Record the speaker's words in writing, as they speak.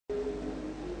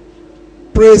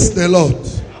Praise the Lord.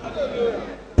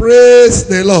 Praise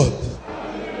the Lord.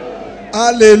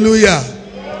 Hallelujah.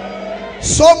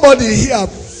 Somebody here,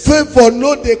 favor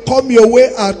no they come your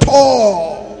way at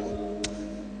all.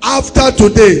 After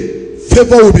today,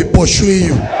 favor will be pursuing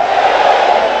you.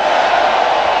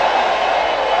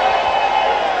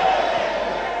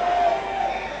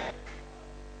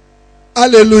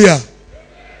 Hallelujah.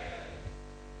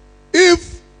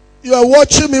 If you are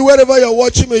watching me, wherever you are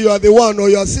watching me, you are the one, or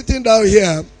you are sitting down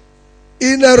here,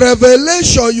 in a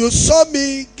revelation, you saw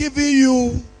me giving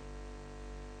you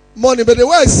money, but the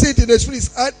way I see it in the spirit is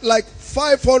like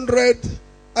 500,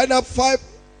 either five,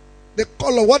 the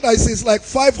color, what I see is like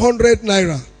 500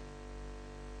 naira.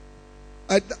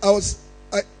 I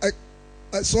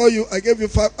saw you, I gave you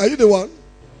 5. Are you the one?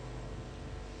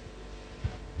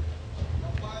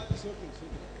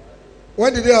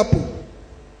 When did it happen?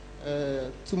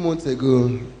 2 months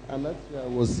ago. And that's where I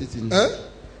was sitting.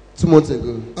 2 months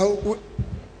ago.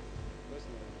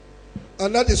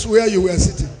 And that is where you were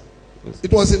sitting. Yes.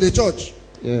 It was in the church.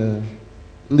 Yeah.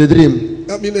 In the dream.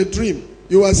 I mean, a dream.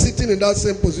 You were sitting in that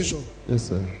same position. Yes,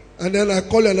 sir. And then I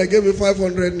called you and I gave you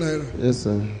 500 naira. Yes,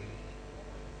 sir.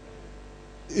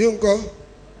 You go?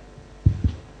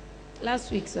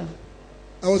 Last week, sir.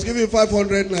 I was giving you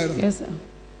 500 naira. Yes, sir.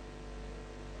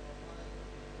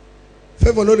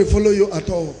 Favor no they follow you at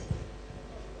all.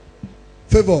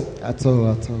 Favor. At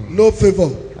all, at all. No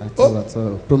favor. At all, at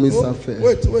all. Promise affair.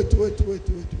 Wait.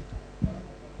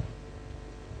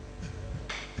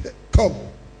 Come.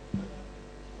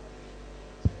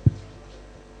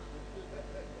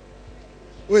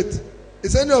 Wait.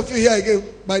 Is any of you here again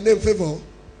by name Favor?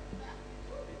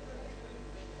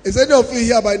 Is any of you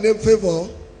here by name Favor?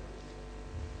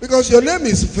 Because your name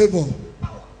is Favor.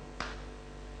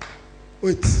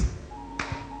 Wait.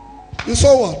 You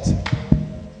saw what?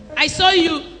 I saw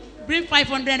you bring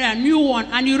 500 a new one,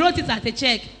 and you wrote it as a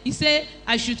check. You said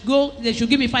I should go. They should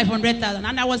give me 500,000,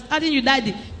 and I was telling you,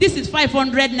 Daddy, this is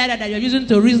 500 naira that you're using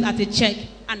to raise at a check,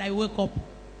 and I woke up.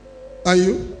 Are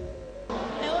you?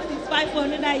 My own is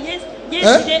 500.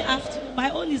 Yesterday afternoon. My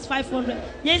own is 500.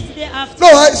 Yesterday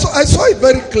afternoon. No, I saw it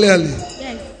very clearly.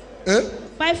 Yes.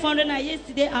 500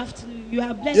 yesterday afternoon. You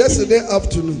are blessed. Yesterday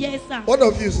afternoon. Yes, sir. What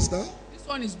of you, sister?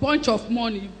 One is bunch of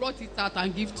money. You brought it out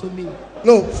and give to me.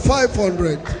 No,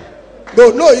 500.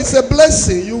 No, it's a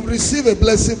blessing. You receive a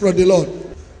blessing from the Lord.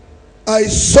 I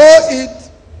saw it.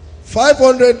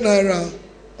 500 naira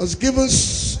was given.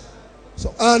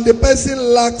 So, and the person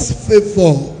lacks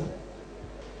favor.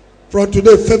 From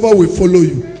today, favor will follow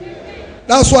you.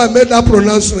 That's why I made that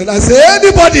pronouncement. I say,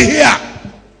 anybody here?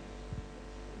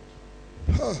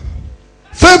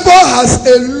 Favor has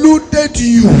eluded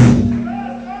you.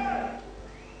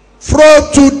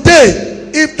 From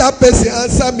today, if that person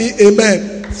answer me,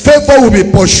 amen, favor will be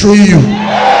pursuing you.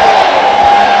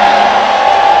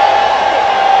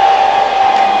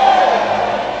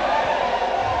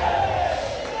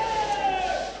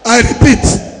 I repeat,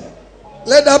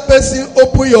 let that person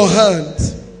open your hand.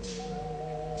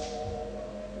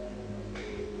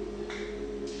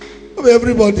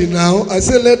 Everybody now, I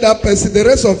say let that person, the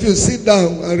rest of you sit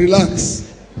down and relax.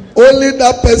 Only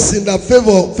that person that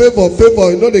favor,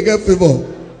 you know they get favor.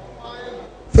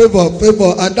 Favor.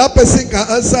 And that person can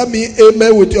answer me,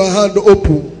 amen, with your hand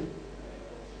open.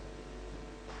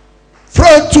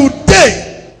 From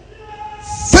today,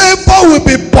 favor will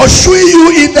be pursuing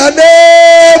you in the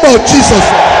name of Jesus.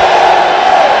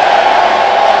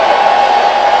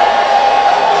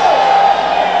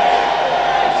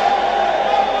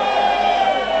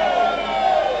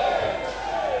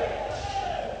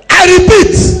 I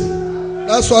repeat.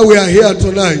 That's why we are here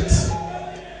tonight.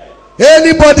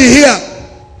 Anybody here?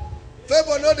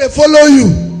 Favor no they follow you.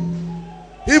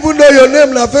 Even though your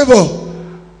name na favor.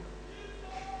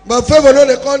 But favor no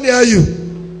they come near you.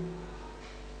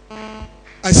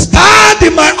 I stand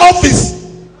in my office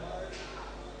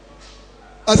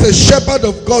as a shepherd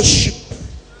of God's sheep.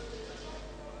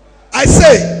 I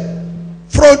say,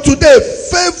 from today,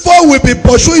 favor will be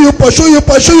pursuing you in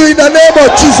the name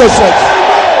of Jesus Christ.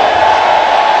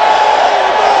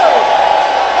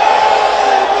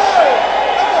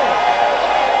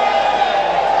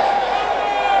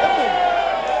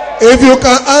 If you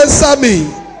can answer me,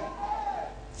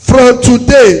 from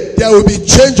today, there will be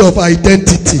change of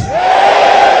identity.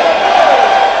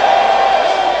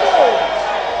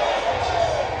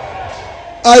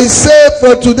 I say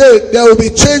from today, there will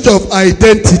be change of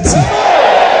identity.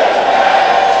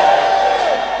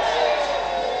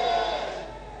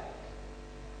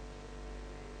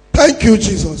 Thank you,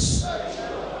 Jesus.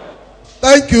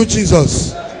 Thank you,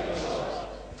 Jesus.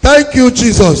 Thank you,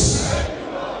 Jesus.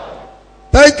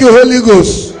 Thank Thank you, Holy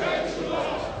Ghost.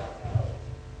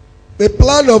 The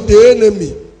plan of the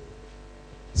enemy,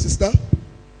 sister,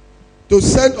 to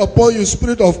send upon you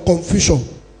spirit of confusion.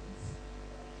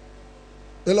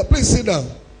 Please sit down.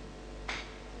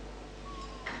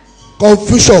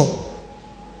 Confusion.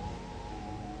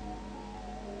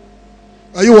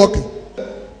 Are you working?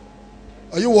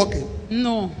 Are you working?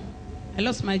 No. I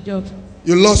lost my job.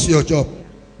 You lost your job.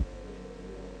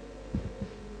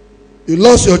 You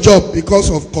lost your job because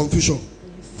of confusion.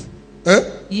 Yes.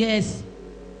 Eh? Yes.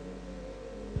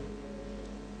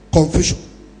 Confusion.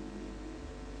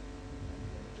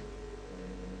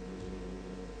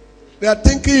 They are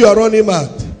thinking you are running mad.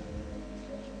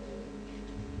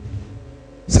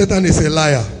 Satan is a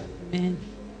liar. Amen.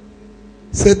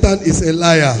 Satan is a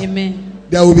liar. Amen.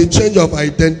 There will be change of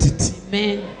identity.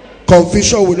 Amen.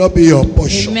 Confusion will not be your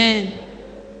portion. Amen.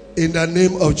 In the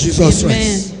name of Jesus Amen.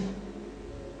 Christ.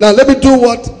 Now let me do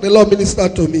what the Lord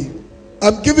ministered to me.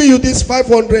 I'm giving you this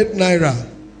 500 naira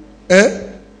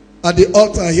at the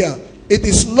altar here. It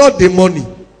is not the money.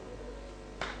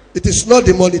 It is not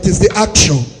the money. It is the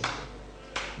action.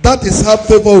 That is how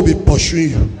favor will be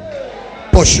pursuing you.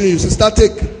 Pursuing you. Sister,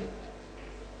 take.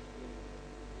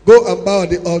 Go and bow at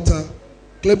the altar.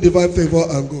 Claim divine favor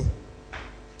and go.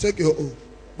 Take your own.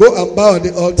 Go and bow at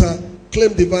the altar.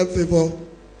 Claim divine favor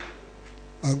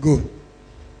and go.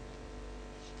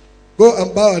 Go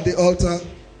and bow at the altar.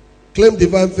 Claim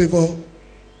divine favor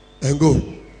and go.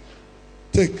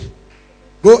 Take.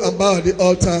 Go and bow at the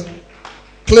altar.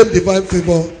 Claim divine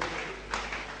favor.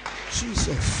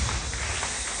 Jesus.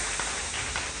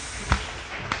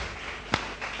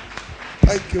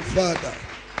 Thank you, Father.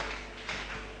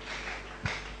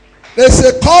 There's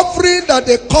a covering that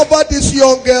they covered this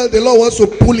young girl. The Lord wants to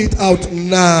pull it out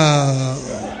now.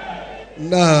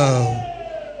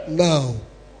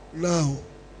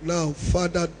 Now,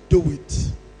 Father, do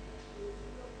it.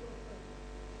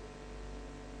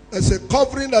 There's a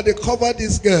covering that they covered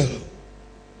this girl.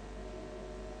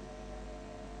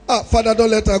 Father,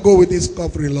 don't let her go with this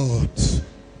covering, Lord.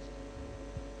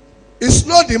 It's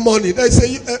not the money. There's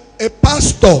a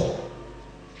pastor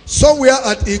somewhere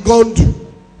at Igondu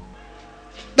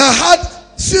that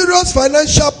had serious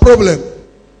financial problem.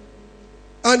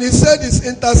 And he said his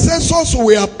intercessors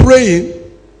were praying.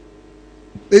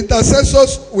 The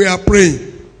intercessors were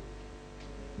praying.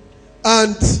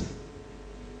 And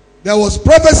there was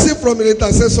prophecy from the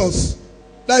intercessors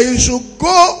that he should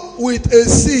go with a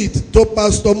seed to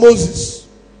Pastor Moses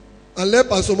and let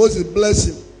Pastor Moses bless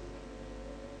him.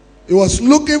 He was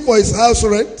looking for his house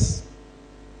rent.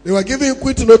 They were giving him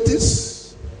quit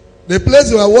notice. The place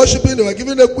they were worshiping, they were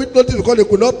giving a quit notice because they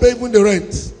could not pay even the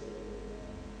rent.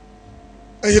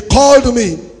 And he called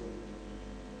me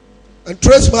and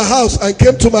traced my house and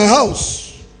came to my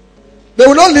house. They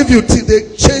will not leave you till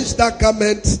they change that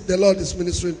garment. The Lord is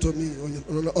ministering to me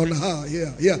on her.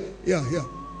 Here.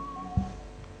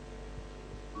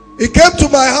 He came to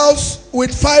my house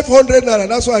with 500 naira.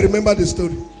 That's why I remember the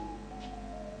story.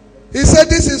 He said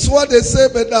this is what they say,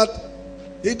 but that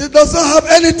he does not have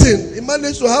anything. He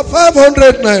managed to have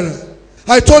 500 naira.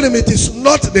 I told him it is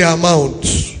not the amount.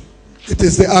 It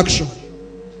is the action.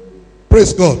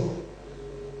 Praise God.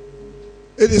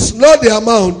 It is not the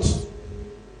amount.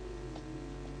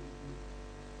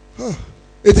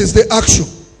 It is the action.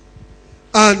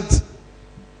 And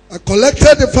I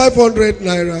collected the 500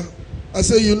 naira. I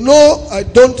said, you know, I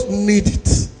don't need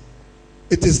it.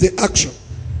 It is the action.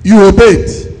 You obeyed.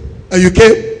 And you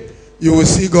came. You will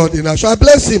see God in action. I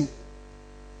bless him.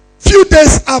 Few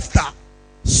days after,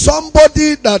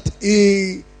 somebody that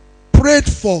he prayed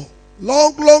for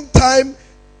long time,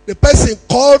 the person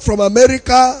called from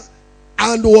America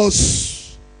and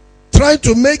was trying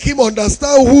to make him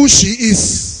understand who she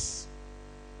is.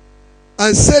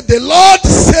 And said, the Lord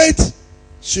said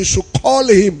she should call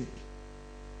him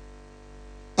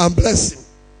and bless him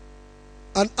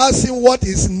and ask him what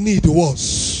his need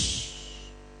was.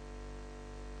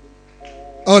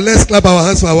 Oh, let's clap our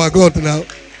hands for our God now.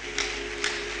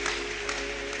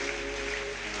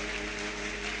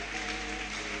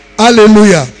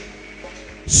 Hallelujah.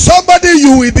 Somebody,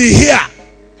 you will be here.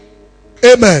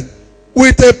 Amen.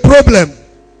 With a problem.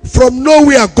 From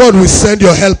nowhere, God will send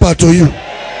your helper to you.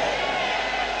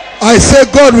 I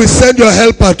say God will send your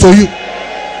helper to you.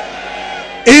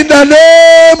 In the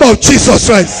name of Jesus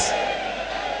Christ.